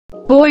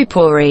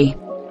Boypuri.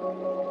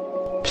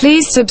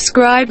 Please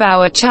subscribe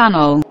our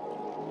channel.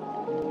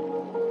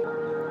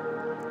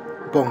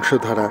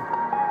 বংশধারা।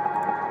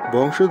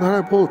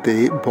 বংশধারা বলতে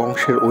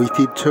বংশের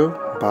ঐতিহ্য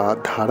বা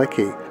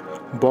ধারাকে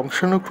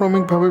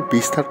বংশানুক্রমিকভাবে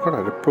বিস্তার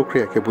করার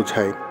প্রক্রিয়াকে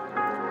বোঝায়।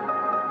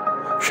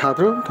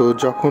 সাধারণত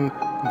যখন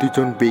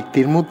দুজন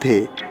ব্যক্তির মধ্যে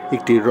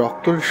একটি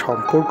রক্তের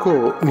সম্পর্ক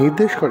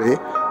নির্দেশ করে,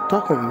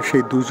 তখন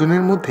সেই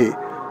দুজনের মধ্যে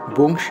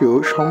বংশীয়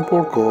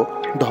সম্পর্ক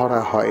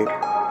ধরা হয়।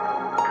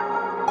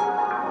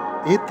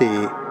 এতে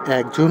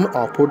একজন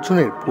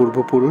অপরজনের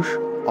পূর্বপুরুষ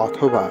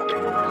অথবা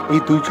এই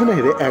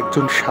দুইজনের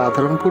একজন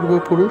সাধারণ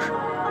পূর্বপুরুষ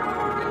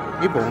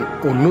এবং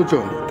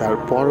অন্যজন তার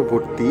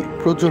পরবর্তী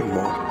প্রজন্ম।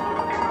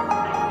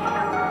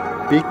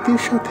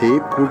 ব্যক্তির সাথে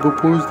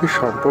পূর্বপুরুষদের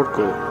সম্পর্ক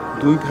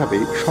দুইভাবে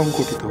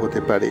সংগঠিত হতে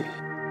পারে,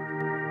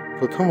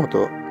 প্রথমত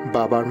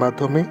বাবার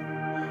মাধ্যমে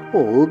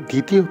ও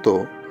দ্বিতীয়ত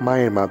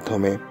মায়ের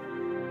মাধ্যমে।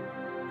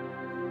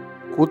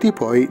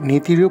 কতিপয়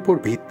নীতির উপর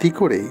ভিত্তি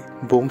করে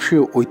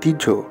বংশীয়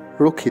ঐতিহ্য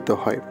রক্ষিত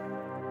হয়।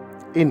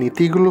 এই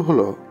নীতিগুলো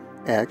হলো: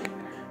 1.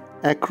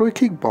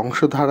 একরৈখিক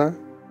বংশধারা,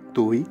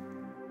 2.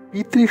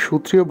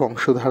 পিতৃসূত্রীয়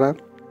বংশধারা,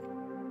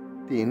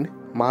 3.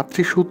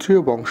 মাতৃসূত্রীয়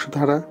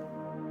বংশধারা,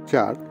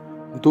 4.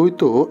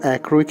 দ্বৈত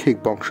একরৈখিক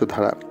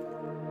বংশধারা।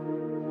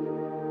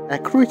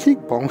 একরৈখিক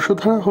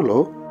বংশধারা হলো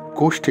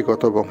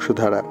গোষ্ঠীগত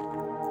বংশধারা,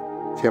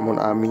 যেমন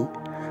আমি,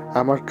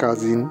 আমার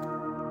কাজিন,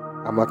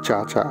 আমার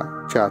চাচা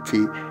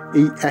চাচি,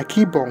 এই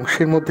একই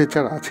বংশের মধ্যে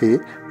যারা আছে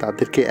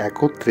তাদেরকে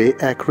একত্রে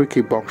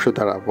একরৈখিক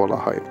বংশধারা বলা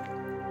হয়।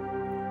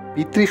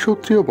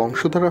 পিতৃসূত্রীয়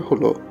বংশধারা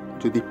হলো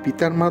যদি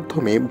পিতার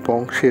মাধ্যমে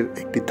বংশের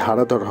একটি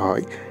ধারা ধরা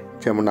হয়,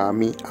 যেমন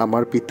আমি,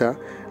 আমার পিতা,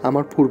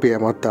 আমার পূর্বে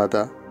আমার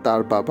দাদা,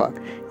 তার বাবা,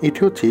 এটি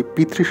হচ্ছে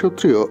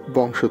পিতৃসূত্রীয়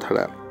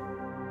বংশধারা।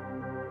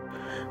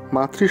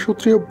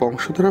 মাতৃসূত্রীয়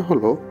বংশধারা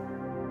হলো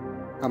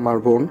আমার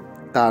বোন,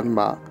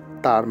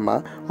 তার মা,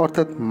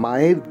 অর্থাৎ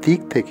মায়ের দিক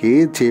থেকে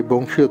যে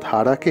বংশীয়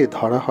ধারাকে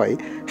ধরা হয়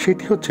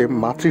সেটি হচ্ছে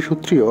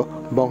মাতৃসূত্রীয়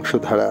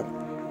বংশধারা।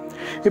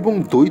 এবং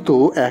দ্বৈত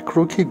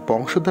একরৈখিক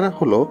বংশধারা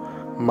হলো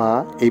মা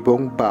এবং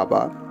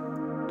বাবা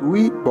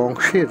দুই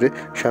বংশের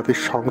সাথে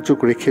সংযোগ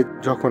রেখে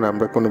যখন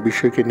আমরা কোনো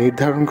বিষয়কে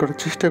নির্ধারণ করার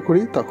চেষ্টা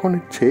করি, তখন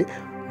হচ্ছে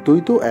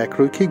দ্বৈত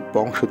একরৈখিক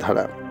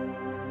বংশধারা।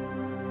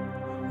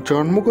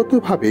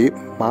 জন্মগতভাবে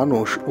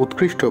মানুষ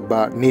উৎকৃষ্ট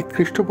বা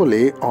নিকৃষ্ট বলে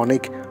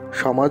অনেক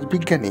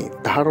সমাজবিজ্ঞানী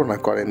ধারণা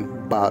করেন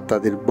বা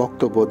তাদের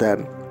বক্তব্য দেন।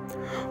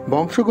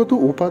 বংশগত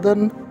উপাদান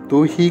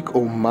দৈহিক ও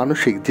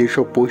মানসিক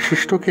যেসব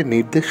বৈশিষ্ট্যকে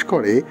নির্দেশ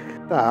করে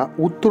তা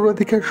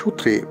উত্তরাধিকার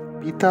সূত্রে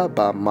পিতা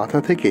বা মাতা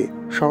থেকে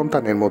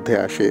সন্তানের মধ্যে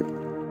আসে,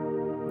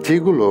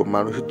 যেগুলো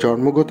মানুষ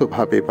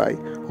জন্মগতভাবে পায়।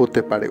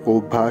 হতে পারে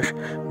অভ্যাস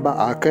বা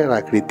আকার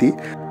আকৃতি।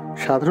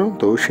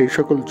 সাধারণত সেই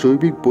সকল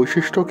জৈবিক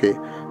বৈশিষ্ট্যকে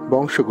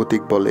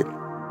বংশগতিক বলে।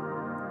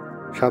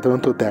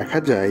 সাধারণত দেখা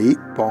যায়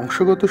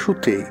বংশগত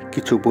সূত্রে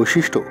কিছু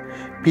বৈশিষ্ট্য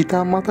পিতা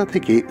মাতা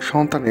থেকে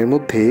সন্তানের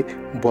মধ্যে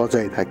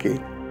বজায় থাকে।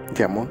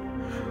 যেমন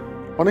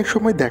অনেক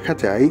সময় দেখা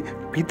যায়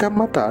পিতা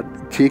মাতার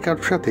যে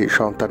কারোর সাথে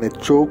সন্তানের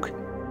চোখ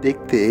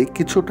দেখতে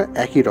কিছুটা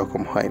একই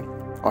রকম হয়,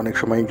 অনেক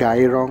সময়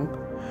গায়ের রং,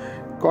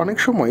 অনেক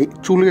সময়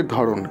চুলের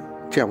ধরন।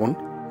 যেমন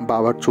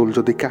বাবার চুল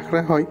যদি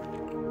কাঁকড়া হয়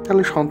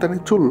তাহলে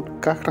সন্তানের চুল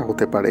কাঁকড়া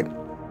হতে পারে।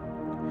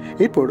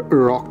 এরপর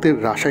রক্তের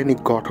রাসায়নিক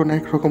গঠন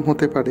একরকম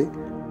হতে পারে,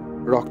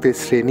 রক্তের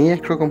শ্রেণী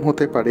একরকম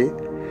হতে পারে,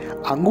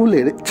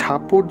 আঙ্গুলের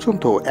ছাপ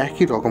পর্যন্ত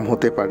একই রকম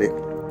হতে পারে।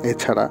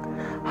 এছাড়া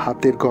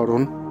হাতের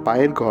গড়ন,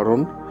 পায়ের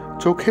গড়ন,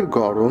 চোখের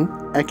গড়ন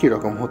একই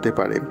রকম হতে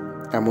পারে।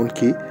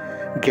 এমনকি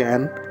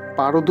জ্ঞান,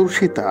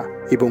 পারদর্শিতা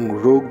এবং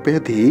রোগ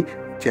ব্যাধি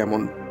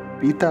যেমন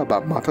পিতা বা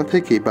মাতা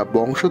থেকে বা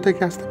বংশ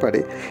থেকে আসতে পারে,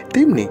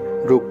 তেমনি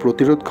রোগ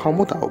প্রতিরোধ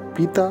ক্ষমতাও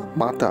পিতা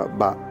মাতা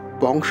বা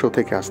বংশ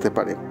থেকে আসতে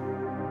পারে।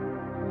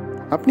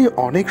 আপনি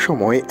অনেক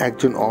সময়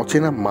একজন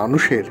অচেনা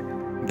মানুষের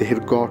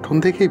দেহের গঠন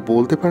দেখেই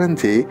বলতে পারেন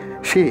যে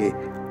সে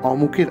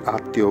অমুকের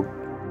আত্মীয়।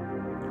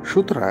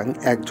 সুতরাং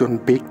একজন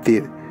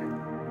ব্যক্তির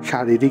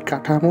শারীরিক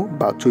কাঠামো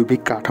বা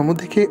জৈবিক কাঠামো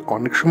দেখে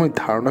অনেক সময়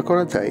ধারণা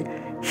করা যায়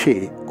সে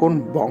কোন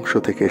বংশ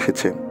থেকে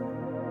এসেছে।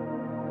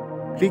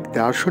 গ্রিক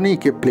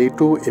দার্শনিক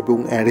প্লেটো এবং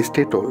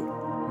অ্যারিস্টটল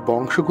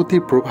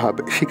বংশগতির প্রভাব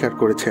স্বীকার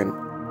করেছেন।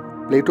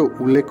 প্লেটো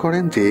উল্লেখ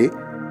করেন যে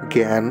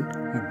জ্ঞান,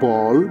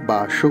 বল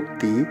বা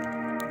শক্তি,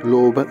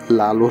 লোভ,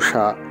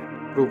 লালসা,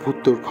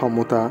 প্রভুত্বর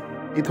ক্ষমতা,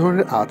 এ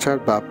ধরনের আচার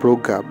বা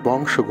প্রজ্ঞা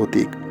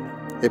বংশগতিক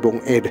এবং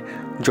এর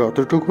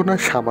যতটুকু না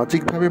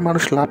সামাজিকভাবে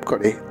মানুষ লাভ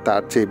করে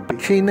তার চেয়ে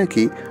বেশিই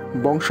নাকি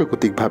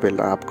বংশগতিকভাবে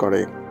লাভ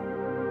করে।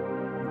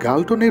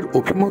 গাল্টনের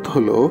অভিমত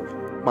হল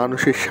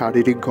মানুষের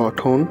শারীরিক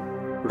গঠন,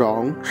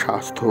 রং,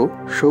 স্বাস্থ্য,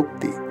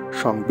 শক্তি,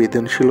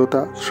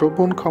 সংবেদনশীলতা,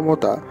 শ্রবণ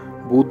ক্ষমতা,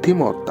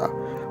 বুদ্ধিমত্তা,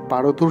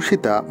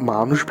 পারদর্শিতা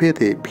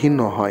মানুষভেদে ভিন্ন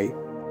হয়।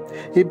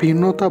 এই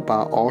ভিন্নতা বা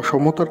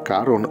অসমতার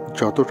কারণ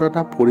যতটা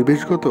না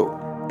পরিবেশগত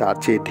তার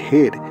চেয়ে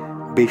ঢের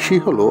বেশি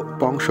হলো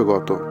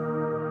বংশগত।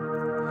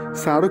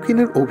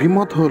 সারকিনের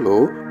অভিমত হল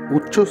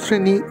উচ্চ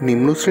শ্রেণী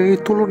নিম্ন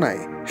শ্রেণীর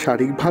তুলনায়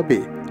শারীরিকভাবে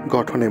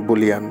গঠনে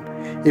বলীয়ান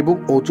এবং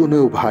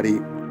ওজনেও ভারী।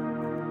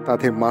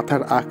 তাদের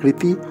মাথার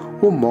আকৃতি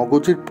ও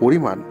মগজের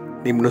পরিমাণ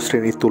নিম্ন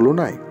শ্রেণীর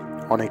তুলনায়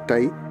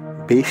অনেকটাই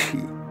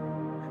বেশি।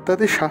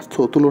 তাদের স্বাস্থ্য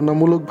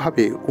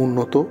তুলনামূলকভাবে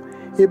উন্নত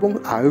এবং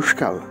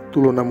আয়ুষ্কাল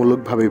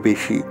তুলনামূলকভাবে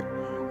বেশি।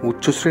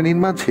 উচ্চ শ্রেণীর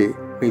মাঝে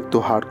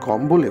মৃত্যুহার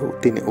কম বলেও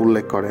তিনি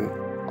উল্লেখ করেন।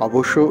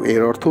 অবশ্য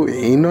এর অর্থ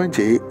এই নয়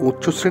যে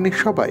উচ্চ শ্রেণীর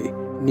সবাই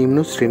নিম্ন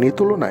শ্রেণীর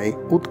তুলনায়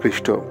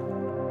উৎকৃষ্ট।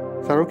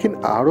 সারোকিন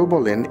আরও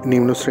বলেন,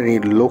 নিম্ন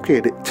শ্রেণীর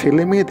লোকের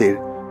ছেলে মেয়েদের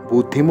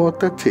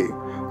বুদ্ধিমত্তার চেয়ে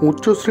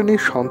উচ্চ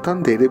শ্রেণীর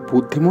সন্তানদের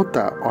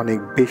বুদ্ধিমত্তা অনেক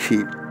বেশি,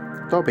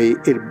 তবে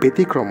এর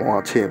ব্যতিক্রমও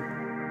আছে।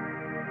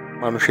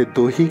 মানুষের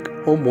দৈহিক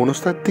ও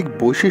মনস্তাত্ত্বিক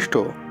বৈশিষ্ট্য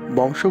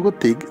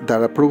বংশগতিক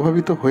দ্বারা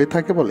প্রভাবিত হয়ে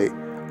থাকে বলে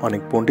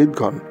অনেক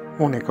পণ্ডিতগণ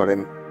মনে করেন।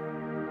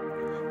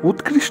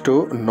 উৎকৃষ্ট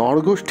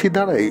নরগোষ্ঠী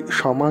দ্বারাই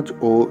সমাজ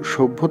ও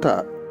সভ্যতা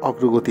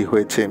অগ্রগতি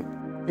হয়েছে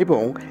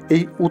এবং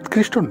এই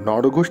উৎকৃষ্ট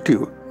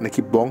নরগোষ্ঠীও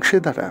নাকি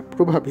বংশের দ্বারা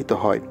প্রভাবিত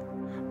হয়।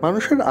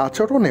 মানুষের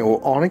আচরণেও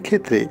অনেক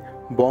ক্ষেত্রে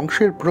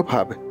বংশের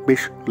প্রভাব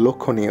বেশ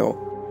লক্ষণীয়।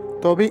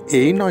 তবে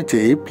এই নয়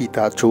যে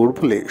পিতা চোর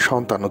বলে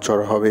সন্তানও চোর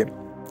হবে।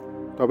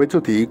 তবে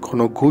যদি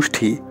কোনো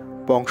গোষ্ঠী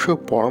বংশ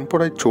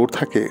পরম্পরায় চোর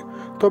থাকে,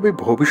 তবে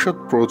ভবিষ্যৎ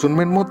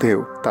প্রজন্মের মধ্যেও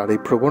তার এই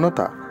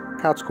প্রবণতা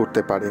কাজ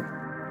করতে পারে।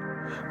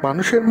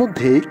 মানুষের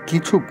মধ্যে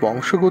কিছু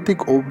বংশগতিক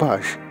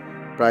অভ্যাস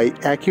প্রায়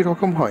একই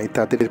রকম হয়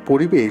তাদের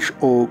পরিবেশ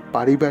ও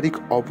পারিবারিক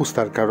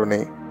অবস্থার কারণে,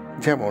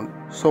 যেমন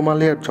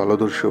সোমালিয়ার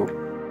জলদস্যু।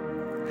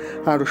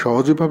 আরও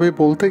সহজভাবে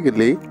বলতে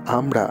গেলে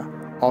আমরা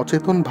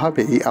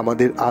অচেতনভাবেই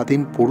আমাদের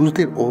আদিম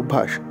পুরুষদের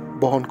অভ্যাস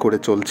বহন করে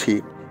চলছি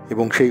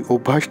এবং সেই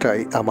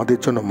অভ্যাসটাই আমাদের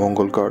জন্য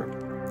মঙ্গলকর,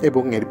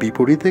 এবং এর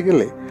বিপরীতে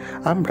গেলে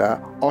আমরা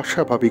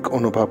অস্বাভাবিক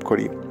অনুভব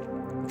করি।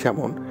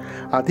 যেমন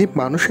আদিম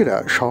মানুষেরা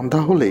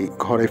সন্ধ্যা হলেই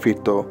ঘরে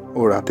ফিরত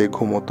ও রাতে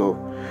ঘুমতো,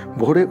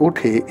 ভোরে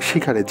উঠে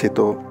শিকারে যেত,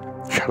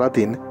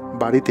 সারাদিন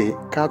বাড়িতে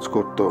কাজ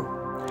করত।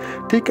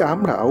 ঠিক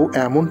আমরাও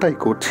এমনটাই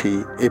করছি,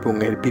 এবং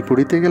এর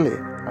বিপরীতে গেলে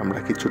আমরা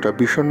কিছুটা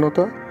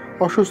বিষণ্ণতা,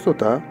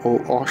 অসুস্থতা ও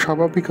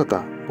অস্বাভাবিকতা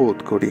বোধ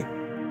করি।